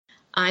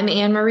I'm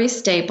Anne Marie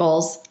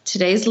Staples.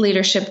 Today's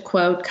leadership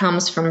quote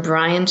comes from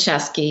Brian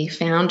Chesky,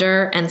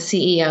 founder and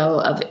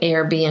CEO of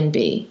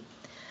Airbnb.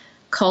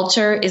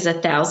 Culture is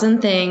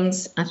 1,000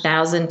 things,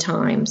 1,000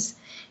 times.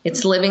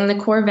 It's living the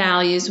core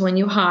values when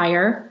you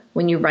hire,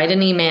 when you write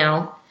an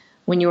email,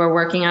 when you are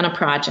working on a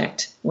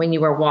project, when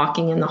you are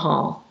walking in the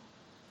hall.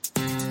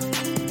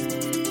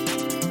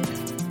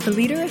 The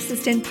Leader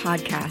Assistant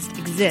podcast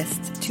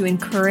exists to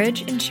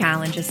encourage and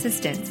challenge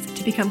assistants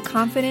to become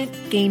confident,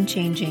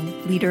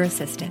 game-changing leader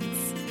assistants.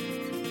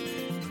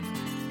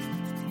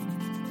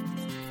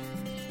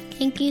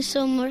 Thank you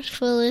so much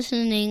for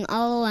listening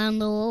all around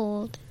the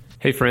world.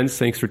 Hey friends,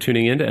 thanks for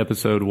tuning in to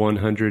episode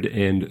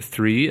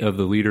 103 of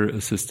the Leader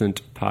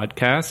Assistant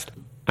podcast.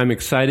 I'm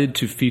excited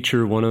to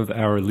feature one of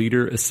our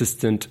Leader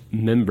Assistant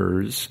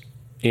members,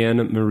 Anne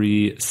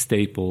Marie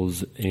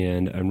Staples,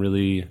 and I'm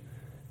really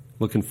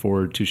looking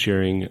forward to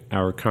sharing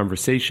our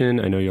conversation.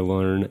 I know you'll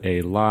learn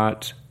a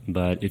lot,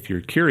 but if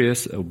you're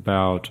curious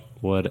about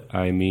what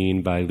I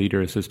mean by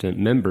Leader Assistant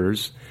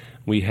members,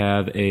 we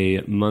have a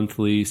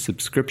monthly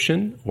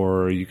subscription,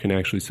 or you can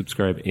actually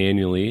subscribe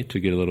annually to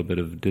get a little bit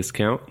of a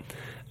discount.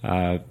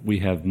 We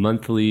have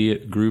monthly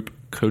group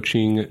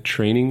coaching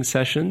training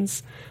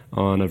sessions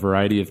on a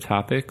variety of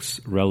topics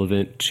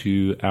relevant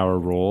to our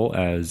role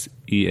as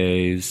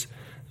EAs,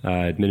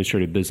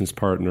 administrative business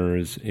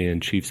partners,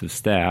 and chiefs of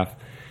staff.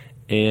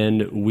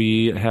 And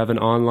we have an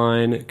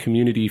online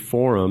community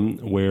forum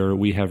where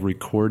we have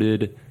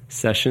recorded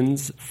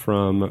sessions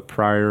from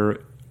prior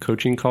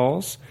coaching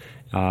calls,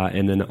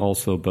 and then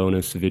also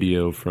bonus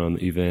video from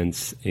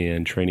events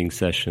and training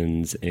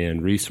sessions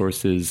and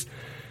resources,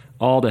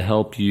 all to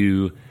help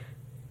you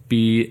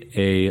be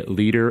a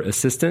leader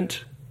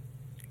assistant,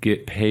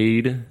 get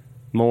paid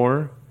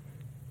more,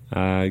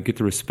 get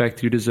the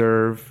respect you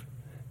deserve,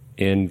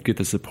 and get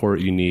the support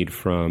you need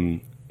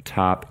from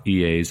top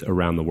EAs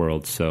around the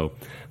world. So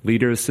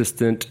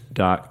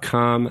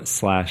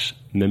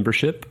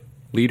leaderassistant.com/membership,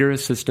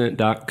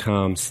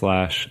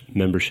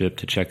 leaderassistant.com/membership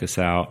to check us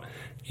out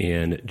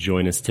and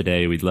join us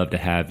today. We'd love to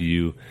have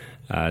you.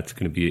 It's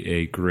going to be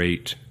a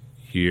great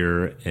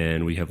year,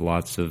 and we have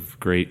lots of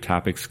great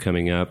topics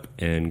coming up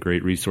and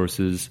great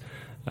resources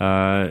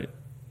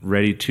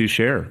ready to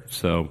share.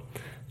 So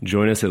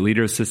join us at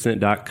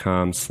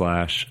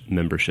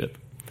leaderassistant.com/membership.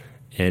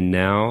 And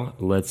now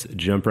let's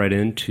jump right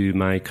into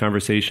my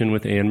conversation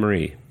with Anne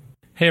Marie.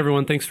 Hey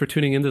everyone, thanks for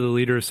tuning into the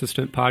Leader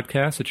Assistant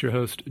podcast. It's your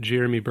host,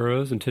 Jeremy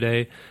Burrows, and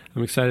today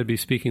I'm excited to be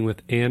speaking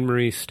with Anne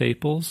Marie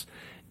Staples.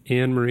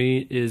 Anne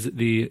Marie is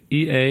the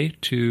EA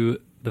to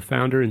the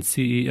founder and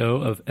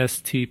CEO of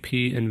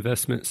STP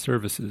Investment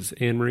Services.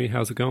 Anne Marie,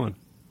 how's it going?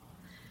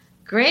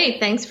 Great.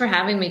 Thanks for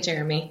having me,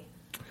 Jeremy.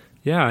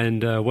 Yeah,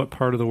 and what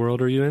part of the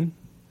world are you in?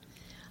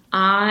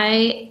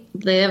 I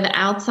live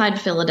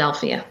outside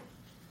Philadelphia.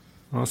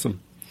 Awesome.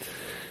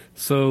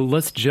 So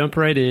let's jump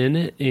right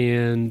in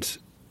and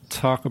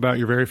talk about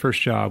your very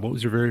first job. What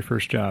was your very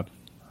first job?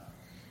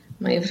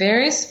 My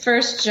very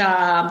first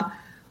job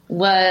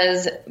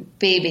was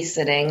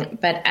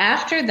babysitting, but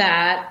after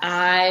that,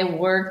 I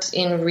worked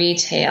in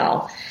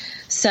retail.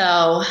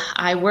 So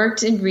I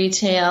worked in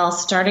retail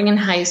starting in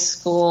high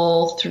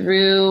school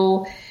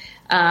through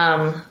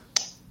college,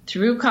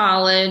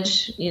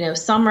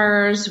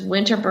 summers,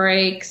 winter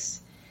breaks,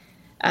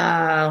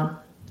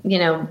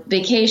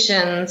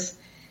 vacations,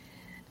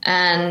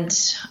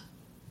 and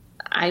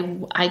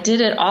I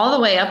did it all the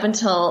way up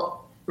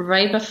until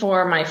right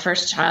before my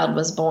first child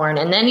was born.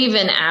 And then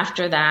even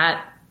after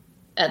that,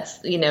 it's,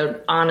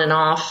 on and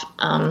off,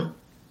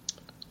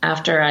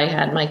 after I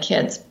had my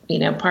kids,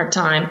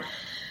 part-time.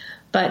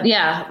 But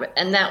yeah,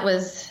 and that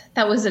was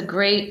a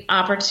great learning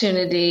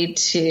opportunity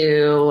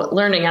to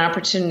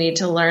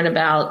learn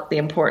about the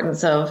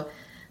importance of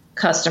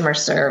customer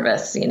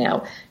service,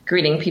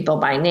 greeting people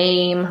by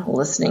name,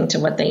 listening to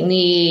what they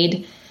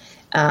need.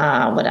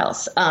 What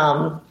else?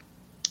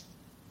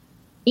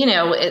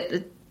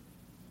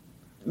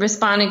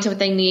 Responding to what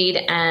they need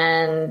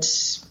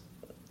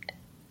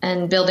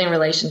and building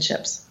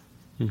relationships.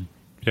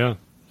 Yeah.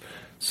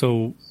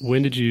 So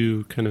when did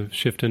you kind of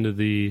shift into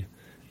the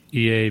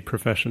EA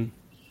profession?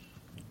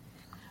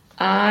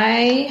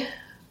 I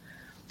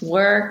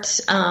worked,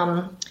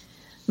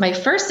 my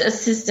first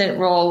assistant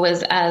role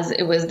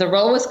the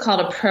role was called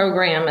a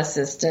program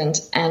assistant,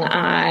 and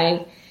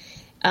I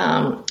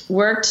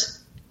worked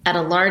at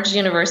a large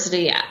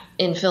university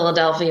in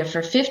Philadelphia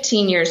for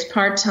 15 years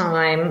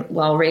part-time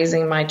while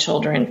raising my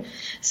children.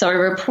 So I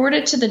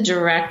reported to the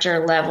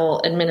director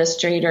level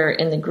administrator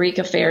in the Greek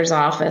Affairs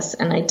office,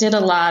 and I did a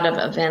lot of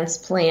events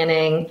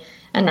planning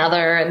and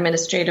other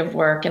administrative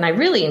work, and I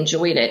really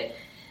enjoyed it.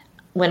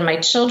 When my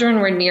children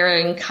were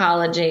nearing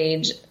college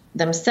age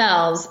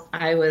themselves,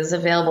 I was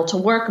available to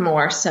work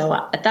more. So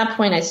at that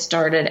point, I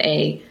started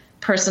a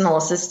personal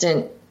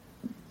assistant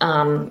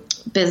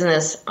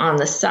business on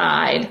the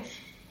side.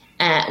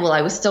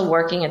 I was still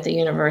working at the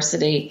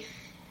university,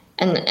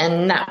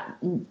 and that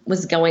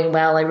was going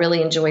well. I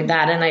really enjoyed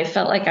that, and I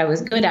felt like I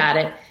was good at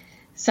it.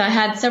 So I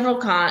had several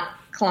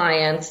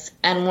clients.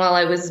 And while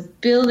I was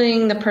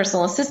building the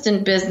personal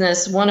assistant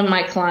business, one of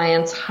my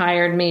clients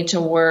hired me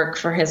to work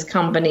for his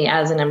company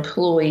as an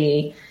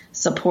employee,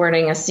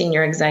 supporting a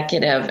senior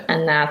executive.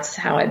 And that's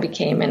how I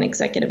became an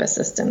executive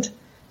assistant.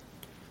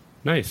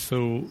 Nice.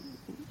 So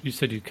you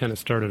said you kind of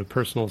started a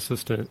personal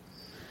assistant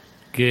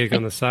gig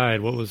on the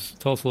side. Tell us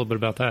a little bit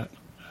about that.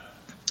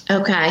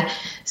 Okay.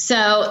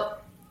 So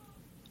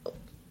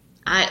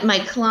my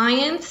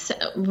clients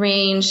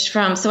ranged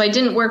from, so I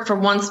didn't work for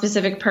one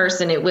specific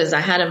person. I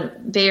had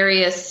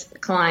various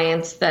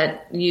clients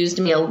that used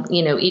me,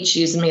 each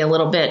used me a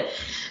little bit.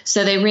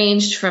 So they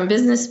ranged from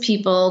business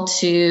people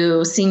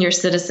to senior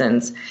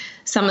citizens.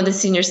 Some of the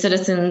senior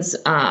citizens,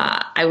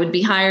 I would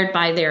be hired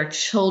by their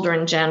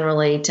children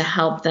generally to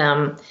help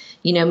them.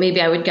 Maybe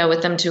I would go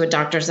with them to a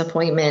doctor's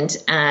appointment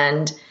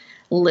and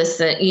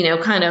listen,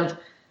 kind of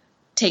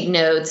take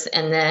notes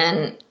and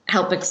then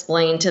help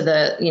explain to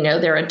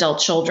their adult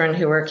children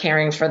who were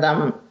caring for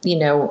them,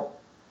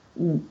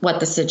 what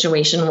the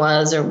situation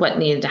was or what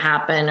needed to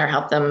happen, or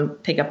help them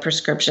pick up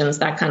prescriptions,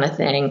 that kind of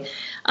thing.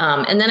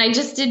 And then I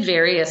just did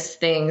various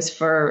things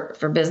for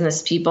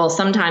business people.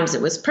 Sometimes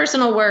it was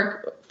personal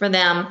work for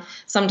them.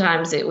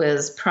 Sometimes it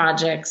was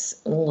projects,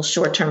 little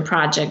short-term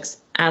projects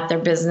at their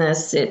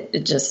business.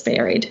 It just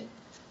varied.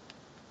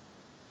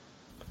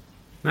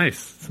 Nice.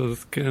 So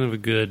it's kind of a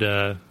good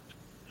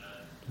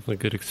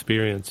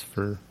experience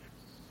for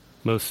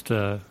most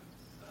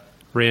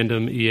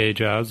random EA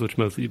jobs, which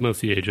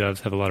most EA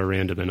jobs have a lot of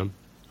random in them.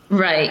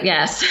 Right,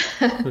 yes.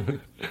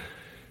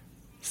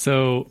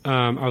 So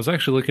I was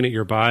actually looking at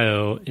your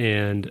bio,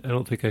 and I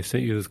don't think I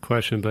sent you this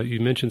question, but you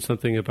mentioned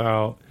something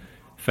about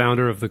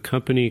founder of the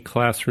company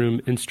Classroom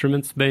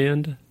Instruments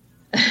Band.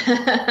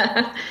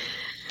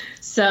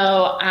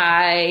 So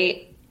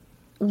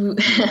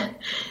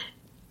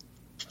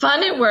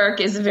fun at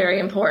work is very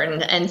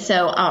important. And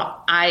so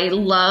I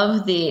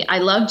love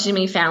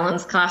Jimmy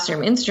Fallon's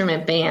Classroom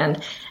Instrument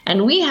Band,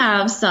 and we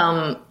have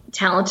some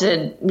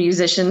talented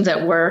musicians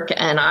at work,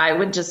 and I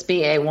would just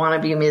be a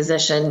wannabe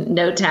musician,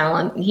 no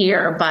talent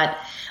here. But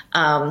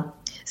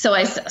so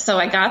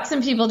I got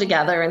some people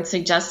together and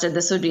suggested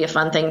this would be a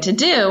fun thing to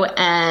do,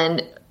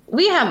 and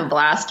we have a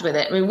blast with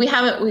it. I mean,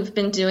 we've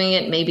been doing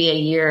it maybe a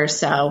year or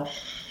so.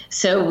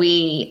 So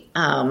we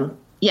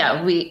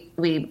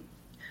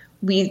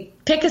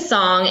pick a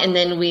song and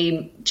then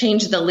we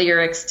change the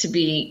lyrics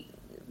to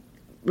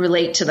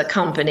relate to the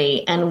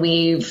company, and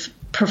we've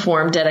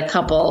performed at a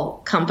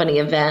couple company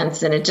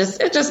events, and it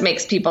just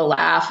makes people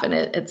laugh, and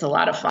it's a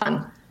lot of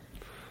fun.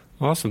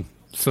 Awesome.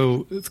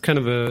 So it's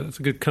it's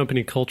a good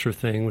company culture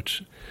thing,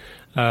 which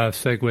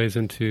segues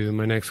into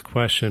my next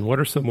question. What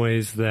are some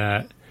ways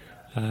that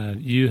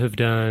you have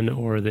done,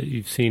 or that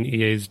you've seen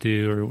EAs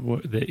do,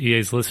 or that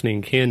EAs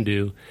listening can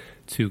do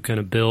to kind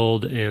of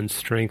build and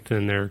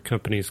strengthen their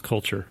company's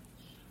culture?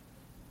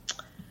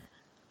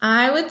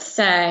 I would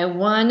say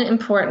one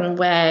important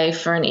way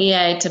for an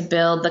EA to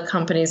build the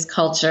company's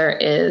culture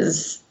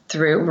is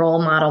through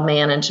role model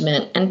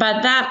management. And by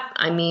that,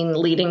 I mean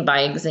leading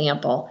by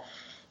example.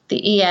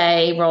 The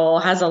EA role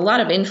has a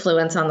lot of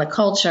influence on the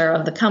culture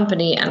of the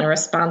company, and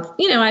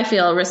I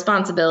feel a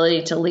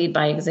responsibility to lead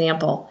by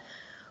example.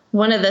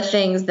 One of the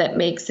things that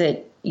makes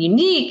it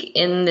unique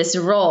in this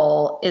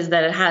role is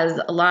that it has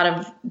a lot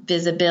of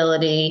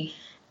visibility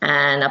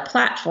and a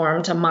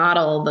platform to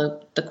model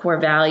the core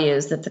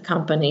values that the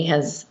company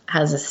has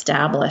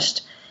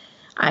established.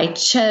 I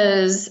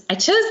chose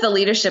the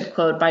leadership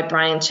quote by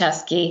Brian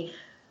Chesky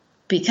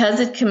because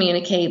it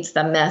communicates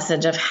the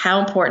message of how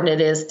important it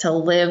is to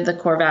live the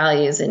core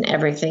values in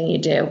everything you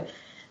do.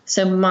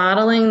 So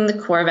modeling the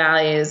core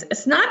values,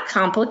 it's not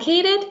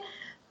complicated,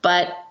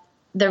 but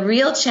the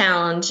real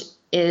challenge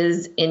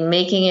is in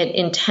making it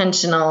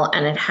intentional,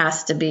 and it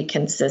has to be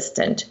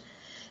consistent.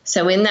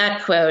 So in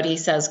that quote, he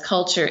says,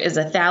 culture is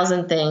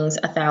 1,000 things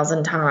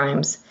 1,000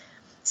 times.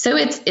 So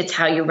it's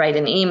how you write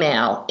an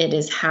email. It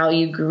is how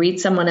you greet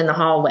someone in the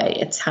hallway.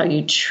 It's how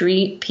you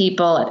treat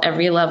people at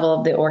every level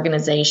of the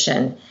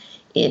organization.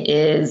 It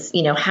is,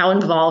 how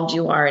involved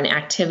you are in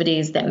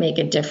activities that make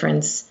a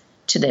difference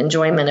to the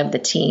enjoyment of the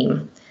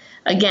team.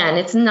 Again,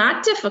 it's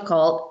not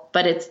difficult,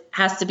 but it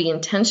has to be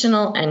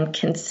intentional and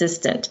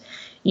consistent.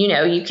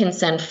 You can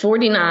send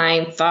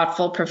 49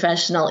 thoughtful,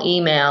 professional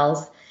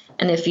emails,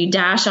 and if you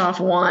dash off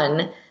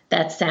one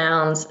that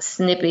sounds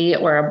snippy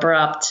or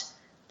abrupt,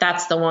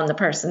 that's the one the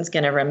person's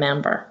going to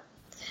remember.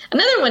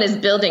 Another one is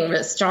building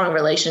strong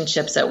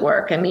relationships at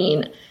work. I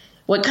mean,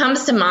 what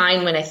comes to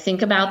mind when I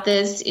think about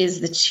this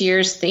is the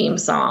Cheers theme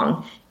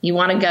song. You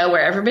want to go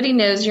where everybody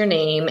knows your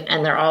name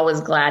and they're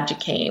always glad you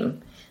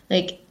came.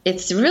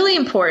 It's really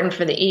important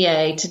for the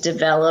EA to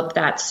develop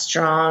that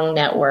strong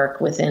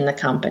network within the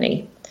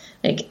company.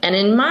 And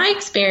in my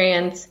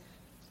experience,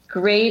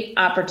 great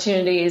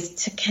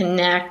opportunities to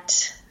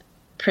connect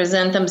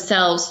present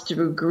themselves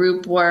through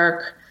group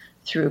work,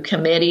 through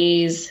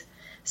committees.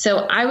 So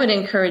I would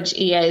encourage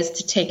EAs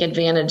to take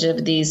advantage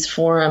of these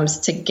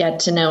forums to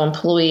get to know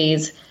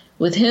employees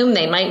with whom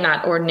they might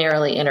not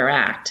ordinarily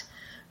interact.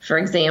 For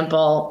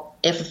example,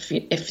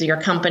 if your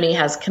company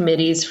has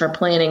committees for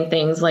planning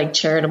things like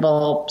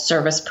charitable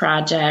service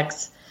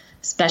projects,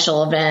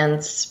 special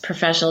events,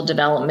 professional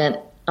development,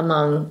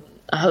 among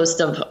a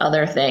host of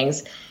other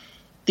things,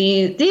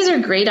 these are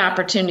great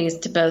opportunities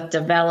to both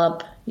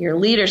develop your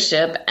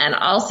leadership and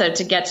also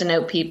to get to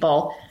know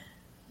people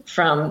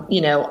from,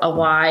 a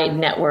wide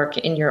network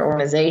in your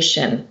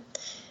organization.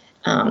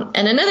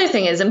 And another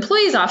thing is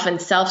employees often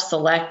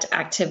self-select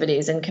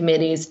activities and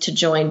committees to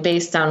join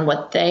based on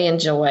what they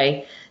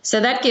enjoy. So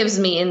that gives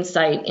me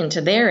insight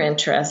into their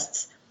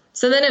interests.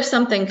 So then if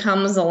something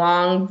comes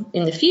along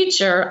in the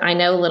future, I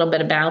know a little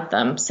bit about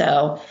them.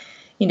 So,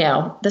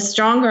 the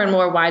stronger and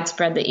more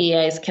widespread the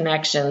EA's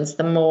connections,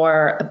 the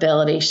more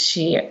ability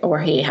she or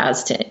he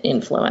has to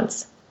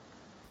influence.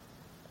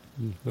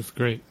 That's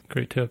great.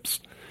 Great tips.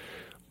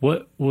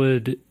 What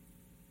would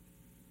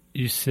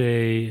you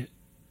say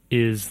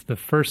is the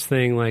first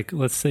thing, like,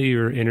 let's say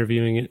you're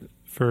interviewing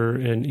for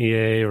an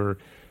EA, or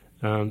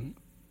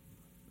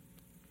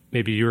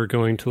maybe you're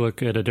going to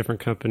look at a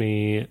different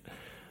company.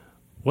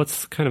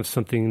 What's kind of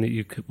something that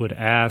you would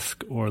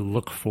ask or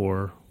look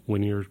for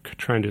when you're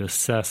trying to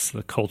assess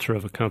the culture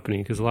of a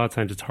company? Because a lot of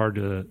times it's hard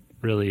to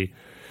really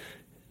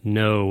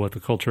know what the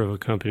culture of a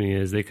company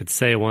is. They could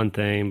say one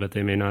thing, but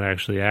they may not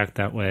actually act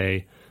that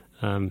way.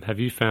 Have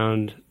you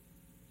found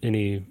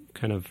any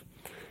kind of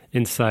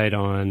insight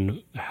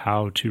on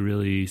how to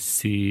really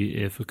see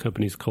if a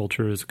company's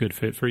culture is a good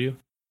fit for you?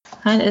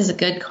 That is a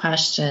good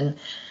question.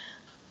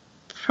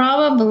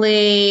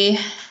 Probably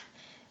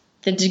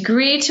the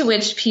degree to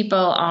which people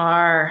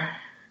are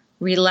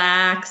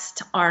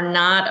relaxed, are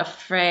not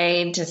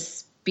afraid to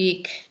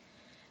speak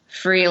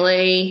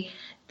freely,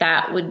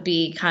 that would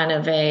be kind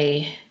of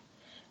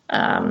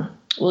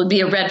would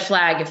be a red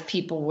flag if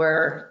people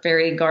were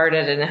very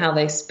guarded in how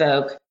they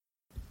spoke.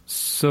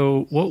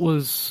 So what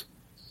was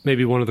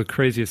maybe one of the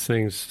craziest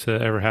things to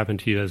ever happen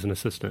to you as an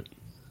assistant?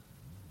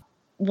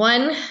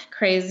 One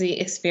crazy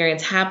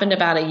experience happened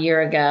about a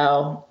year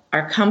ago.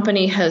 Our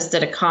company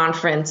hosted a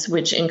conference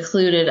which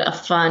included a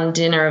fun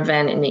dinner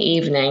event in the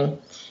evening.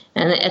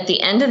 And at the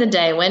end of the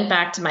day, I went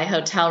back to my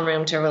hotel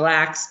room to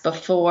relax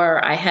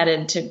before I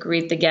headed to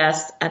greet the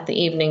guests at the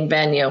evening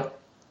venue.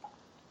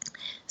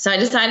 So I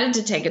decided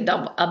to take a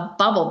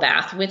bubble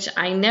bath, which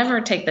I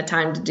never take the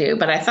time to do,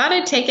 but I thought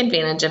I'd take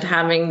advantage of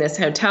having this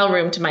hotel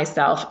room to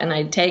myself, and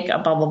I'd take a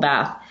bubble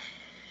bath.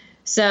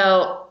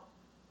 So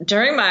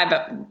during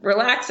my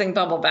relaxing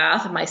bubble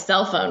bath, my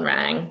cell phone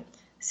rang.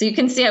 So you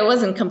can see I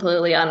wasn't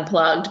completely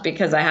unplugged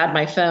because I had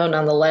my phone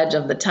on the ledge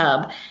of the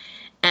tub.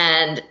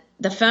 And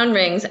the phone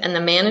rings, and the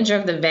manager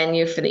of the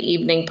venue for the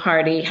evening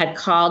party had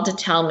called to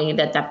tell me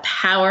that the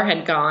power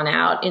had gone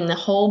out in the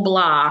whole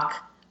block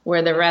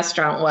where the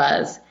restaurant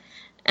was.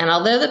 And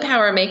although the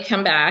power may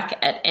come back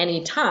at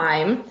any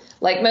time,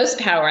 like most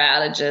power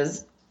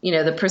outages,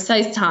 the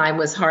precise time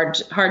was hard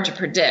to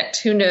predict.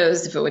 Who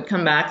knows if it would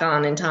come back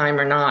on in time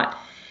or not.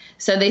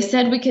 So they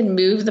said we could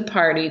move the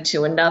party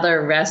to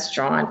another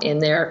restaurant in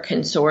their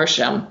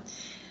consortium.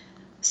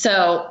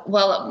 So,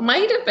 while it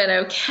might have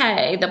been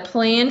okay, the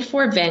plan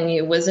for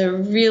venue was a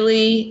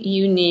really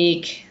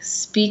unique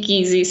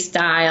speakeasy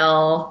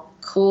style,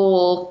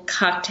 cool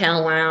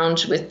cocktail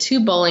lounge with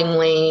 2 bowling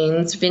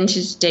lanes,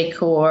 vintage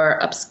decor,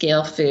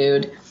 upscale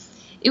food.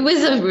 It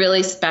was a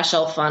really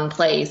special, fun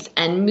place,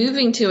 and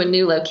moving to a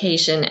new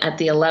location at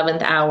the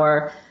 11th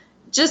hour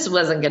just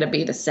wasn't going to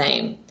be the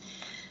same.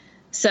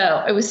 So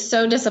I was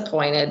so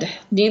disappointed.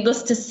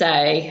 Needless to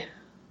say,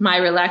 my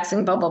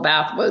relaxing bubble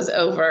bath was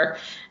over,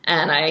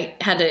 and I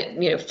had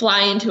to,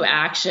 fly into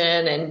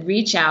action and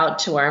reach out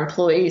to our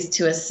employees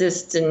to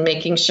assist in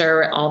making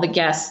sure all the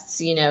guests,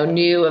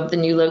 knew of the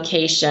new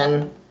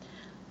location.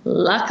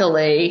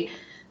 Luckily,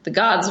 the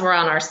gods were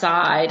on our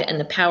side, and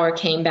the power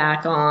came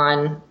back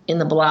on in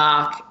the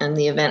block, and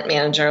the event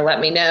manager let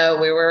me know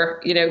we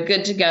were,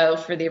 good to go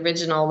for the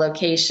original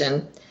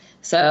location.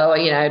 So,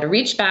 I had to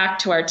reach back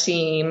to our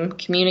team,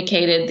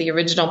 communicated the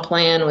original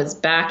plan was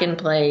back in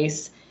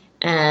place,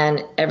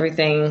 and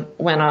everything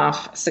went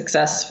off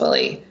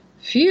successfully.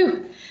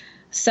 Phew.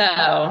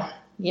 So,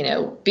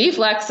 be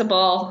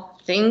flexible.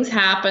 Things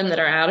happen that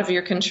are out of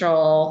your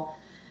control.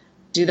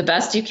 Do the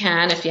best you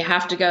can if you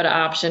have to go to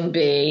option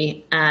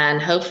B,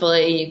 and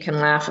hopefully you can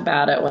laugh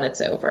about it when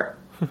it's over.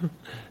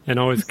 And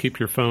always keep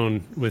your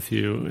phone with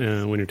you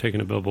when you're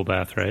taking a bubble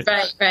bath, right?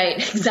 Right,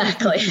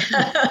 exactly.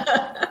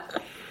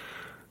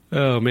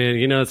 Oh, man,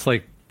 it's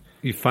like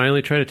you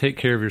finally try to take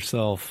care of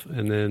yourself,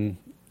 and then,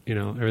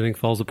 everything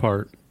falls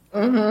apart.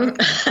 Mm-hmm.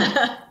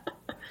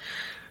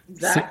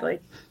 Exactly.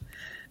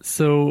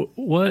 So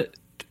what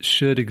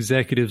should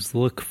executives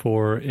look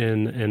for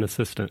in an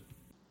assistant?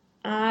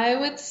 I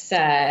would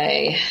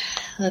say,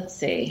 let's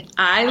see,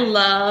 I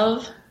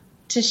love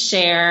to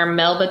share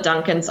Melba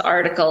Duncan's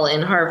article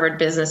in Harvard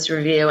Business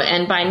Review.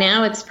 And by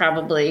now it's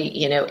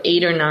probably,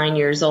 8 or 9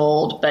 years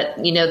old. But,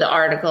 the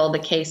article, The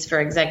Case for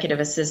Executive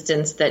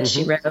Assistants that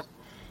she wrote.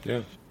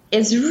 Yeah.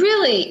 It's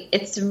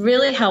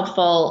really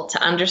helpful to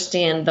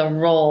understand the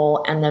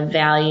role and the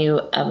value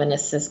of an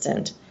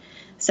assistant.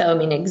 So, I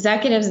mean,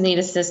 executives need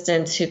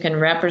assistants who can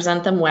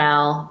represent them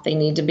well. They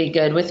need to be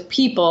good with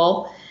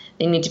people.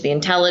 They need to be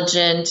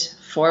intelligent,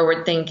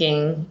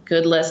 forward-thinking,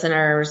 good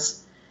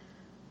listeners.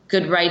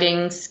 Good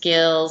writing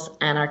skills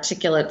and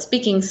articulate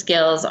speaking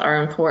skills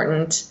are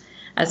important,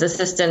 as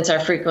assistants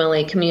are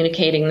frequently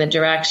communicating the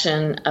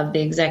direction of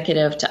the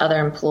executive to other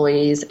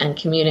employees and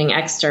commuting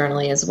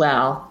externally as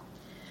well.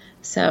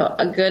 So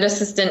a good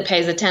assistant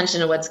pays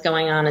attention to what's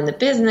going on in the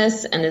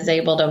business and is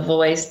able to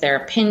voice their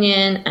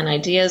opinion and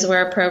ideas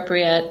where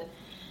appropriate.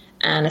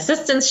 And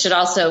assistants should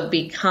also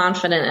be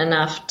confident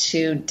enough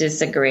to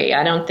disagree.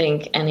 I don't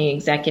think any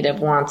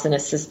executive wants an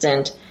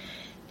assistant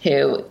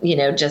who,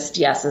 just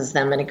yeses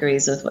them and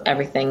agrees with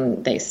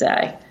everything they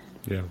say.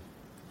 Yeah,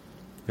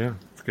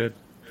 that's good.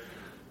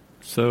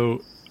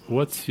 So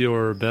what's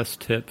your best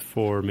tip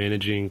for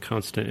managing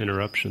constant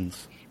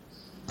interruptions?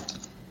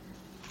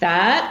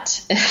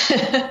 That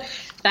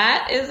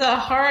is a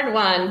hard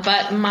one,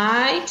 but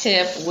my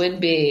tip would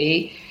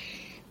be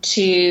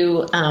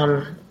to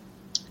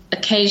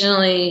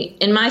occasionally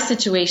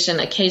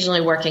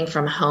working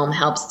from home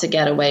helps to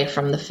get away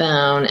from the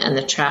phone and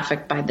the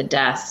traffic by the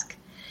desk.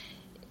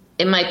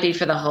 It might be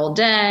for the whole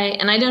day,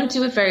 and I don't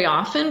do it very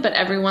often, but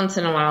every once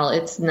in a while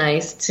it's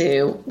nice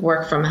to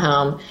work from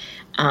home.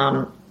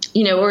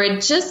 Or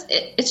it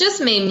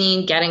just may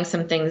mean getting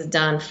some things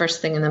done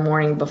first thing in the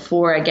morning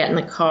before I get in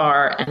the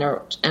car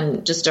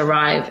and just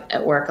arrive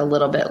at work a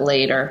little bit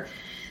later.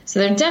 So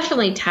there are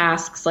definitely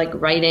tasks like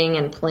writing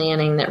and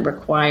planning that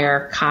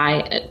require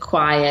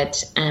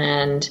quiet,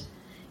 and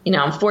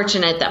I'm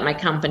fortunate that my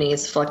company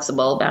is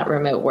flexible about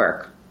remote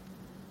work.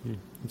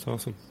 That's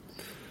awesome.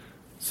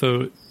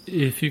 So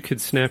if you could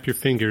snap your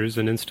fingers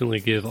and instantly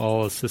give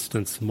all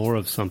assistants more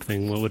of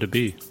something, what would it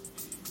be?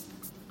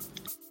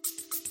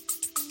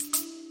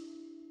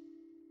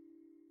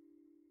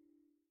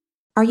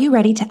 Are you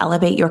ready to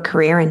elevate your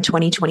career in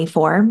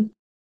 2024?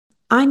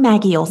 I'm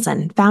Maggie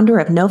Olson, founder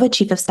of Nova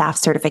Chief of Staff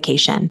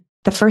Certification,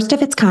 the first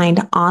of its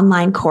kind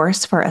online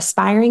course for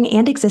aspiring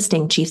and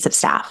existing chiefs of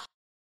staff.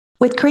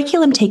 With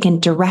curriculum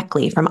taken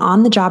directly from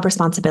on-the-job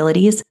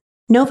responsibilities,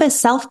 Nova's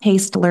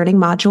self-paced learning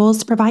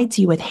modules provides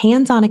you with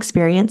hands-on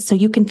experience so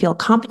you can feel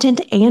competent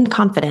and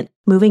confident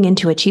moving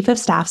into a chief of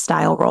staff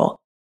style role.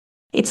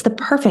 It's the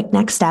perfect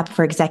next step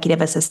for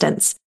executive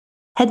assistants.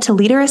 Head to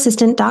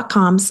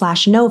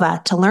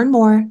leaderassistant.com/Nova to learn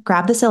more,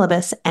 grab the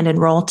syllabus, and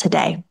enroll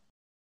today.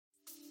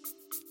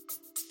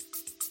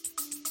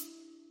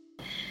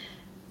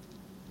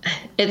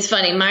 It's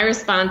funny. My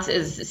response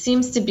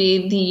seems to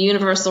be the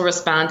universal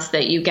response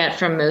that you get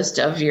from most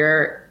of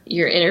your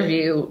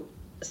interview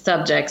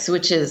subjects,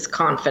 which is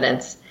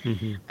confidence.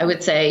 Mm-hmm. I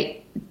would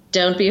say,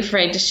 don't be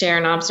afraid to share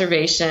an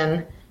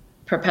observation,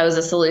 propose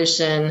a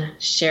solution,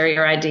 share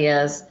your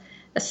ideas.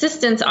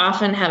 Assistants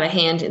often have a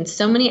hand in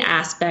so many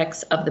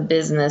aspects of the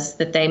business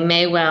that they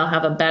may well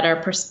have a better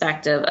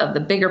perspective of the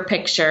bigger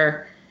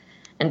picture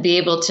and be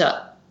able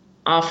to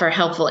offer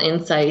helpful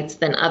insights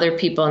than other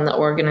people in the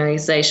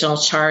organizational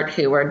chart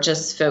who are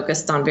just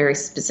focused on very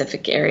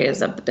specific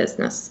areas of the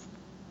business.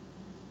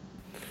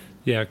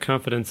 Yeah,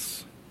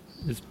 confidence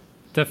is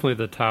definitely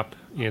the top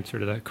answer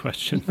to that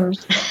question.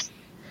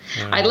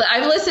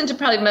 I've listened to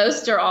probably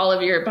most or all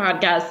of your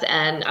podcasts,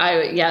 and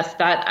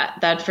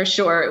that for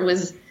sure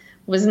was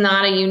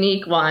not a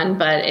unique one,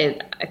 but I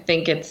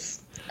think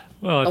it's.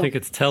 Well, I think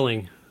it's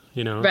telling.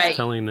 Right. It's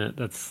telling that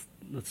that's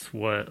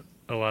what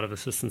a lot of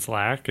assistants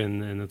lack,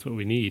 and that's what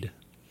we need.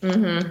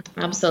 Mm-hmm.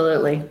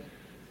 Absolutely.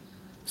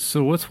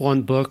 So, what's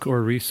one book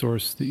or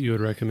resource that you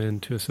would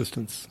recommend to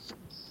assistants?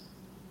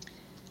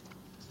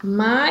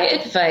 My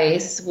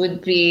advice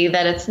would be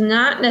that it's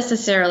not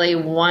necessarily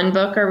one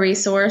book or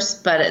resource,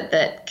 but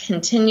that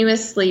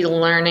continuously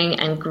learning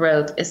and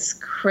growth is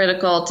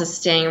critical to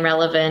staying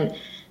relevant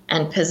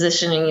and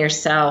positioning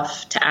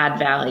yourself to add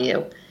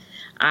value.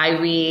 I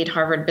read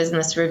Harvard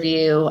Business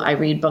Review. I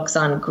read books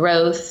on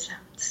growth,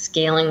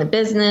 scaling the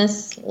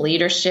business,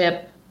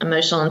 leadership,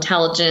 emotional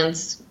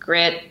intelligence,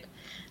 grit.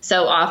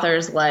 So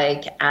authors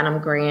like Adam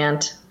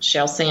Grant,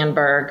 Sheryl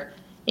Sandberg,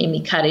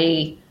 Amy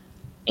Cuddy,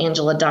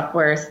 Angela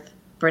Duckworth,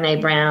 Brene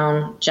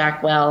Brown,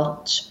 Jack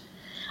Welch.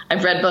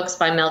 I've read books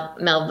by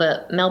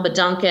Melba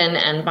Duncan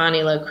and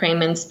Bonnie Lowe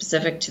Kramen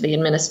specific to the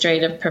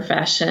administrative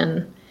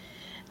profession.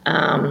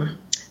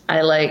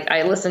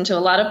 I listen to a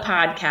lot of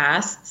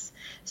podcasts.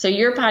 So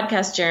your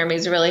podcast, Jeremy,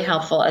 is really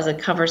helpful as it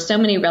covers so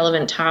many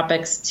relevant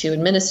topics to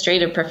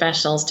administrative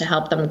professionals to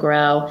help them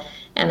grow.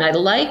 And I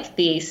like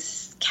the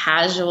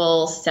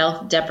casual,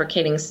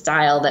 self-deprecating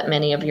style that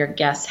many of your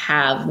guests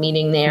have,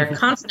 meaning they're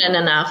confident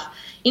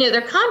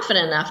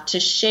enough to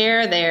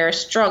share their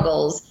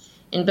struggles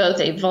in both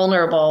a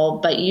vulnerable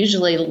but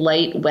usually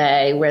light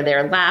way, where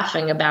they're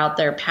laughing about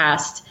their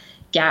past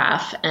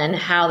gaffe and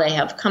how they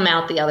have come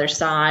out the other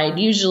side,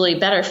 usually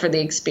better for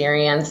the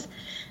experience,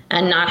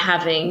 and not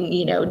having,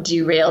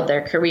 derailed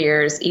their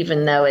careers,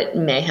 even though it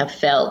may have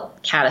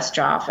felt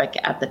catastrophic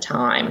at the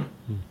time.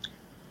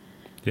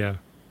 Yeah.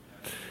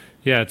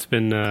 Yeah, it's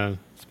been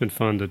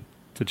fun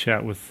to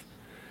chat with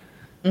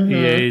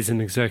EAs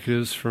and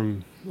executives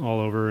from all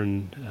over,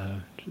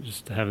 and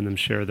just having them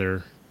share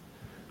their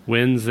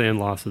wins and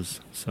losses.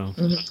 So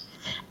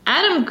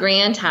Adam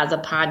Grant has a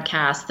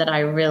podcast that I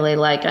really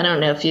like. I don't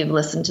know if you've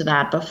listened to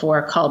that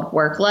before, called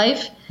Work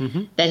Life,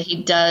 that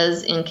he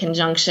does in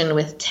conjunction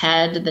with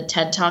TED, the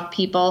TED Talk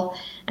people.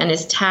 And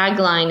his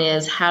tagline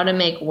is how to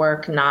make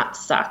work not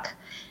suck.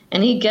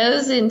 And he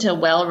goes into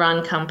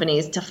well-run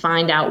companies to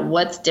find out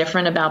what's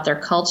different about their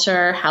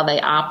culture, how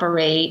they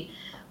operate,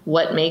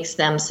 what makes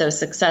them so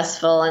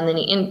successful. And then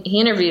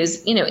he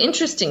interviews,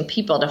 interesting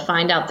people to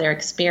find out their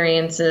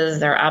experiences,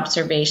 their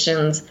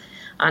observations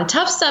on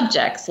tough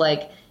subjects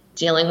like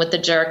dealing with the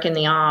jerk in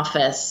the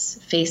office,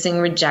 facing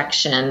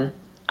rejection,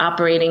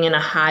 operating in a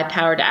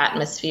high-powered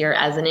atmosphere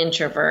as an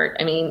introvert.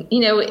 I mean,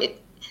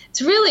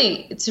 it's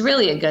really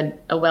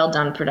a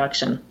well-done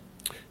production.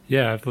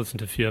 Yeah, I've listened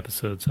to a few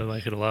episodes. I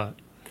like it a lot.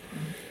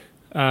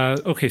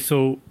 Okay,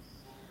 so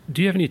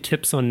do you have any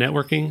tips on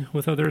networking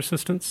with other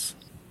assistants?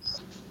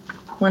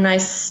 When I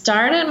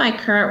started my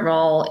current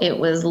role, it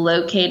was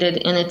located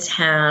in a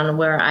town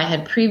where I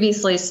had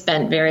previously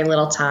spent very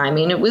little time. I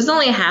mean, it was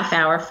only a half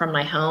hour from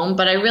my home,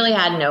 but I really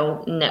had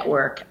no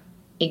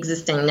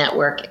existing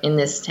network in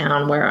this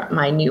town where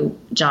my new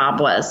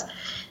job was.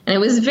 And I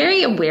was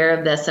very aware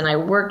of this, and I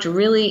worked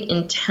really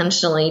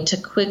intentionally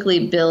to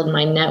quickly build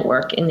my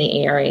network in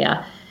the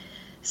area.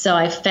 So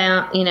I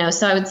found,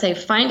 so I would say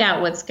find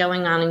out what's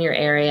going on in your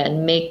area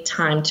and make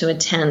time to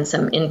attend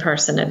some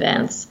in-person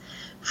events.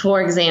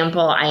 For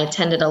example, I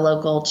attended a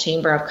local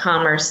Chamber of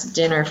Commerce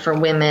dinner for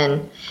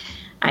women.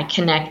 I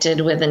connected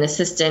with an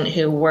assistant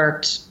who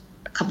worked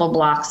a couple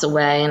blocks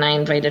away, and I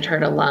invited her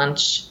to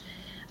lunch.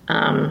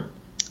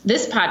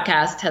 This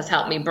podcast has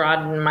helped me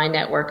broaden my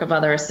network of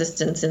other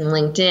assistants in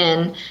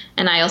LinkedIn,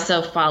 and I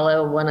also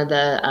follow one of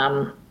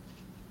the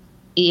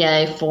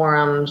EA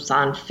forums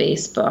on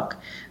Facebook,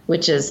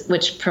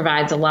 which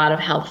provides a lot of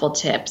helpful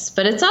tips.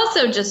 But it's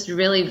also just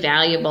really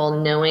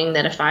valuable knowing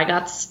that if I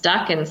got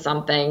stuck in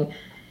something,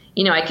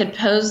 I could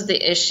pose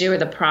the issue or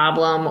the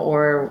problem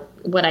or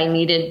what I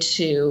needed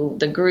to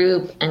the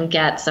group and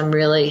get some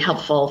really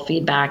helpful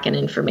feedback and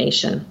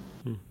information.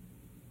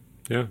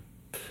 Yeah.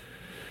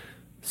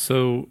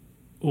 So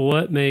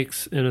what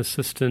makes an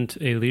assistant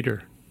a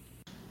leader?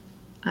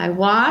 I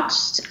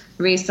watched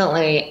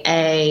recently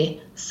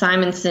a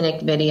Simon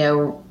Sinek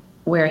video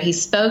where he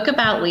spoke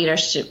about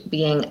leadership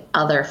being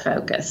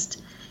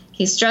other-focused.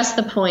 He stressed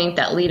the point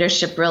that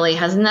leadership really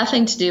has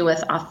nothing to do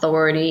with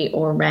authority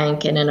or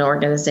rank in an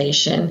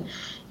organization.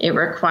 It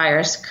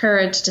requires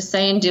courage to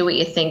say and do what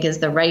you think is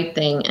the right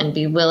thing and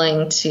be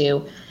willing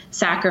to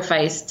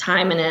sacrifice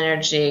time and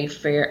energy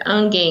for your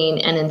own gain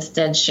and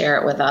instead share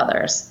it with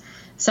others.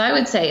 So I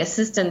would say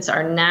assistants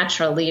are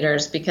natural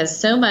leaders because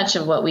so much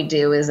of what we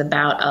do is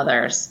about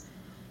others.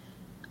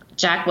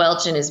 Jack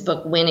Welch, in his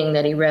book Winning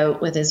that he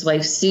wrote with his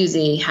wife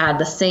Susie, had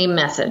the same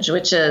message,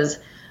 which is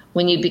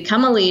when you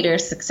become a leader,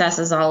 success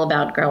is all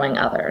about growing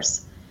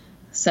others.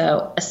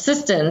 So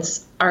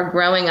assistants are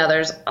growing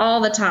others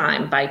all the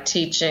time by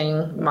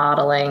teaching,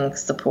 modeling,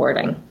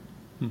 supporting.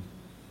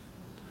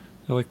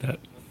 I like that.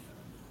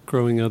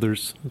 Growing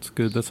others. That's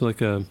good. That's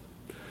like a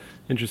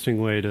interesting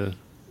way to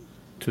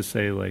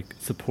say like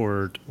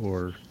support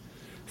or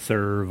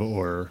serve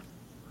or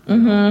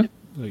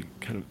like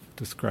kind of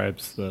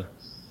describes the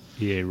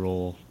EA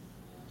role.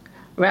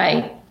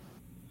 Right.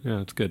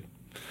 Yeah, it's good.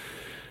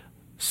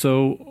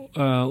 So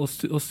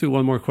let's do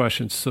one more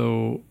question.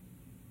 So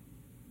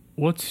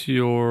what's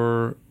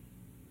your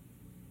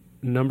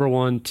number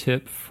one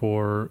tip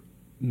for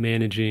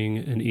managing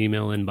an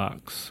email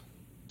inbox?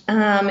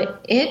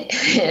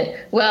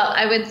 Well,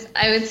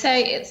 I would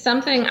say it's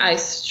something I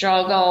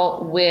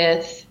struggle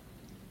with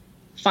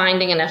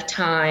finding enough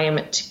time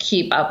to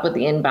keep up with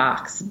the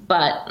inbox.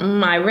 But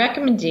my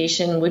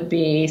recommendation would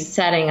be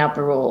setting up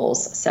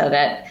rules so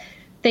that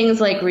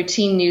things like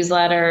routine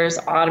newsletters,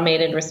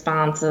 automated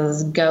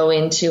responses go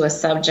into a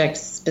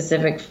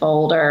subject-specific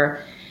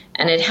folder,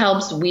 and it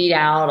helps weed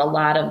out a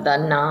lot of the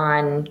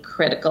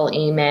non-critical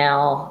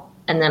email,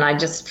 and then I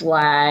just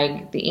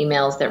flag the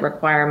emails that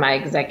require my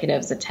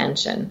executive's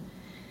attention.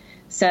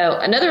 So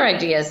another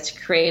idea is to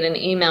create an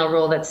email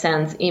rule that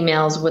sends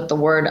emails with the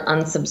word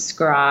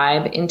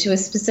unsubscribe into a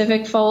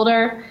specific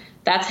folder.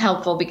 That's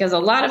helpful because a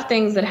lot of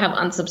things that have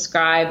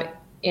unsubscribe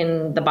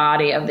in the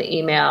body of the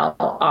email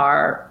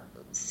are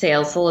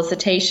sales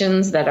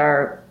solicitations that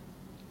are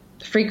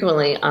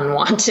frequently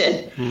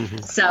unwanted.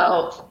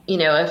 So,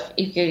 if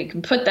you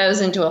can put those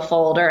into a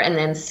folder and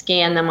then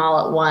scan them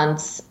all at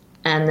once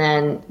and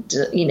then,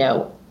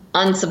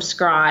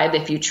 unsubscribe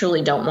if you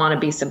truly don't want to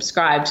be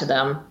subscribed to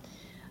them,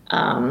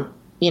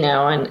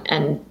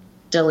 and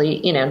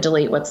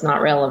delete what's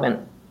not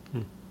relevant.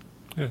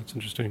 Yeah, that's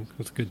interesting.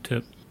 That's a good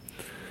tip.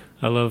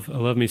 I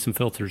love me some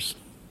filters.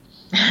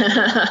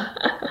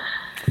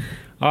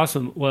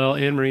 Awesome. Well,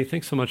 Anne-Marie,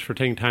 thanks so much for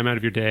taking time out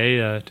of your day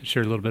to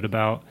share a little bit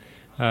about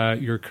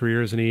your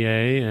career as an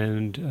EA.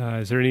 And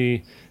is there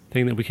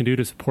anything that we can do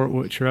to support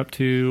what you're up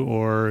to,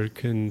 or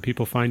can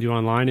people find you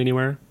online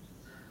anywhere?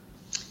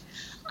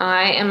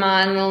 I am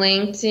on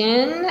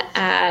LinkedIn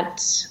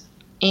at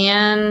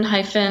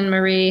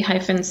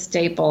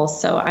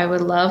Ann-Marie-Staples. So I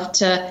would love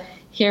to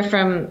hear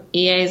from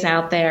EAs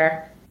out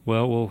there.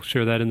 Well, we'll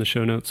share that in the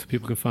show notes so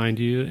people can find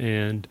you.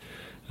 And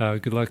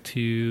good luck to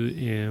you,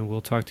 and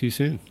we'll talk to you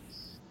soon.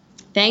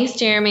 Thanks,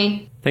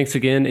 Jeremy. Thanks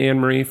again,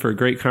 Ann-Marie, for a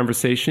great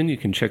conversation. You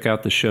can check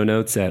out the show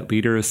notes at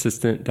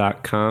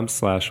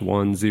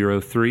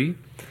leaderassistant.com/103.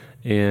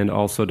 And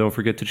also don't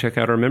forget to check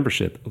out our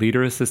membership,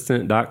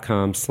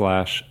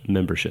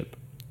 leaderassistant.com/membership.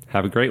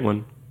 Have a great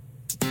one.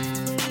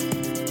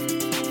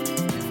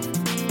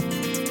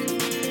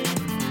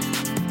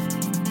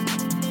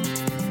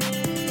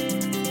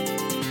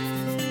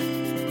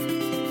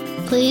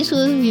 Please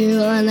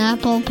review on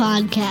Apple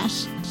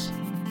Podcasts.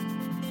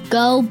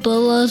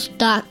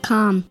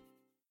 GoBulls.com